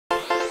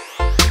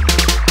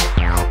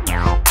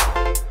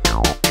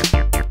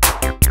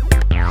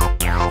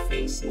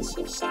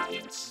of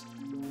Science.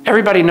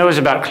 Everybody knows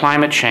about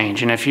climate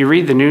change, and if you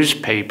read the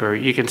newspaper,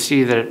 you can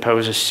see that it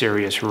poses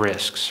serious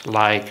risks,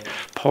 like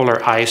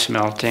polar ice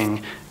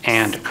melting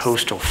and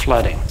coastal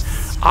flooding.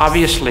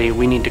 Obviously,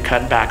 we need to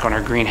cut back on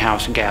our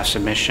greenhouse gas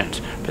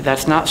emissions, but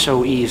that's not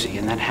so easy,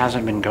 and that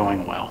hasn't been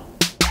going well.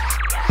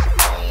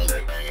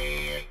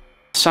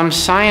 Some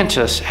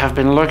scientists have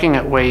been looking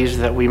at ways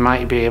that we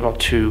might be able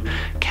to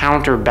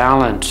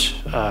counterbalance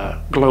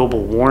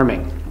global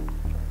warming.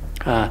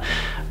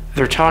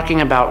 They're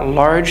talking about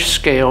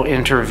large-scale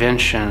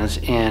interventions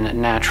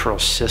in natural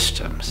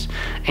systems,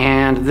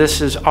 and this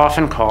is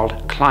often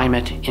called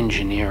climate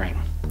engineering.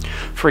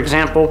 For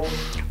example,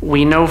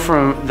 we know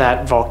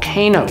that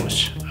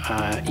volcanoes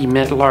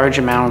emit large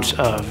amounts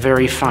of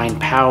very fine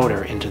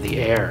powder into the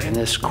air, and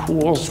this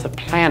cools the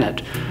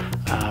planet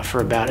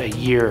for about a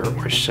year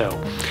or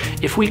so.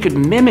 If we could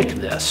mimic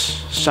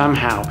this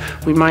somehow,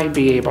 we might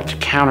be able to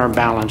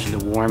counterbalance the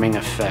warming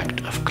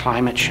effect of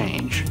climate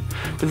change.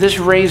 But this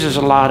raises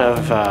a lot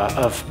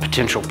of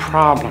potential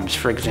problems.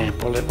 For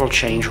example, it will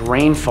change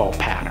rainfall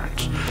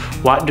patterns.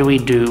 What do we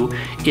do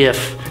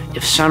if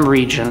some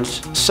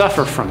regions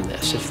suffer from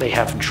this, if they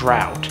have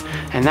drought?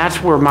 And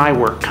that's where my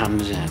work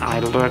comes in. I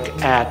look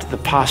at the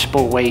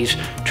possible ways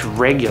to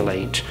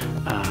regulate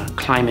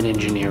climate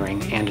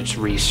engineering and its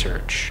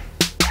research.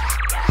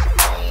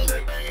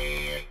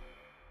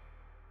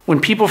 When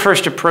people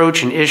first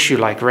approach an issue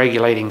like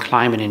regulating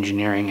climate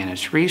engineering and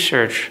its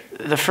research,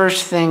 the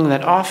first thing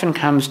that often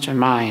comes to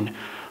mind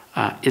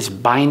is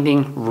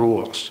binding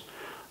rules.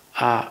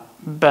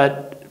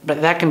 But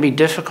that can be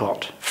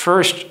difficult.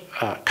 First,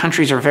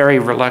 countries are very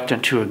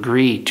reluctant to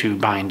agree to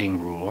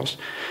binding rules.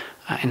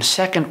 And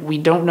second, we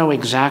don't know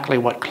exactly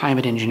what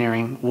climate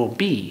engineering will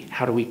be.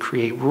 How do we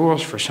create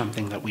rules for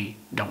something that we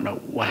don't know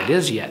what it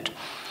is yet?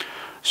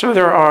 So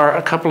there are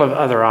a couple of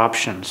other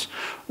options.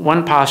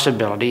 One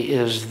possibility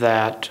is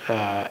that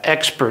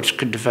experts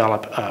could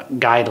develop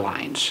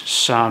guidelines,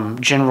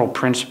 some general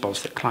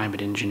principles that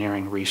climate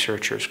engineering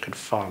researchers could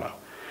follow.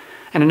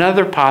 And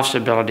another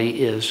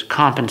possibility is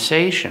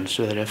compensation,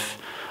 so that if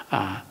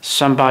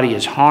somebody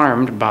is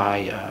harmed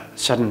by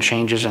sudden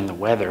changes in the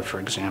weather, for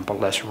example,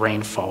 less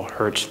rainfall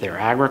hurts their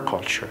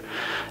agriculture,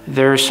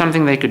 there's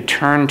something they could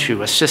turn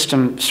to, a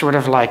system sort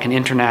of like an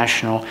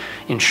international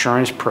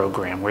insurance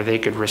program where they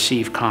could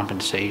receive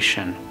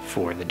compensation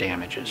for the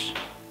damages.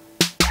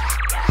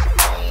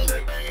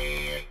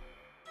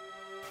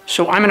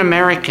 So I'm an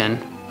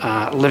American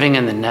living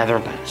in the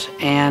Netherlands,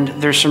 and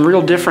there's some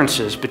real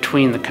differences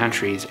between the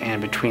countries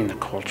and between the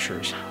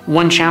cultures.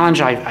 One challenge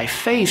I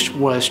faced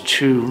was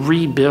to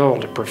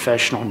rebuild a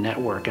professional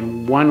network,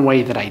 and one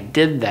way that I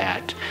did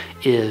that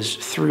is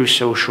through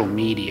social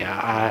media.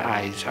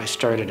 I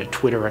started a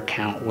Twitter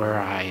account where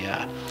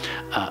I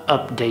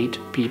update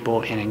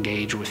people and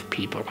engage with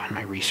people on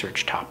my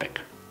research topic.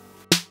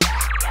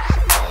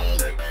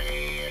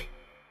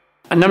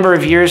 A number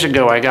of years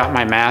ago, I got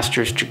my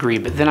master's degree,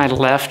 but then I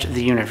left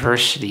the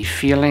university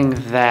feeling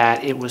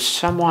that it was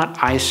somewhat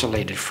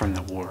isolated from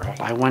the world.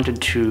 I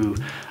wanted to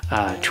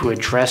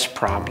address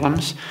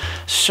problems,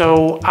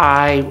 so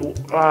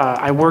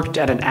I worked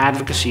at an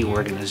advocacy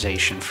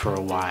organization for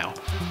a while.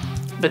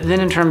 But then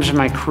in terms of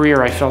my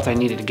career, I felt I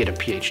needed to get a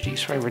PhD,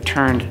 so I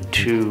returned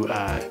to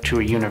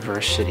a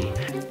university.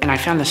 And I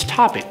found this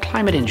topic,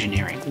 climate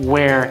engineering,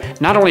 where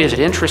not only is it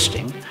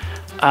interesting,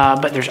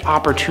 but there's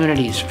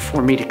opportunities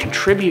for me to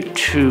contribute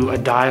to a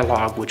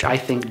dialogue which I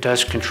think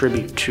does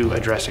contribute to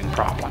addressing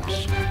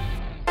problems.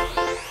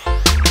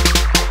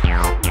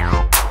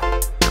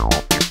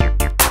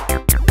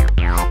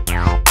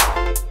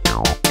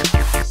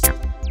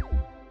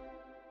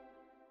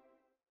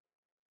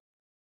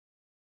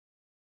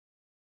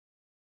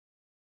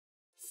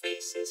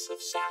 Faces of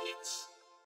Science.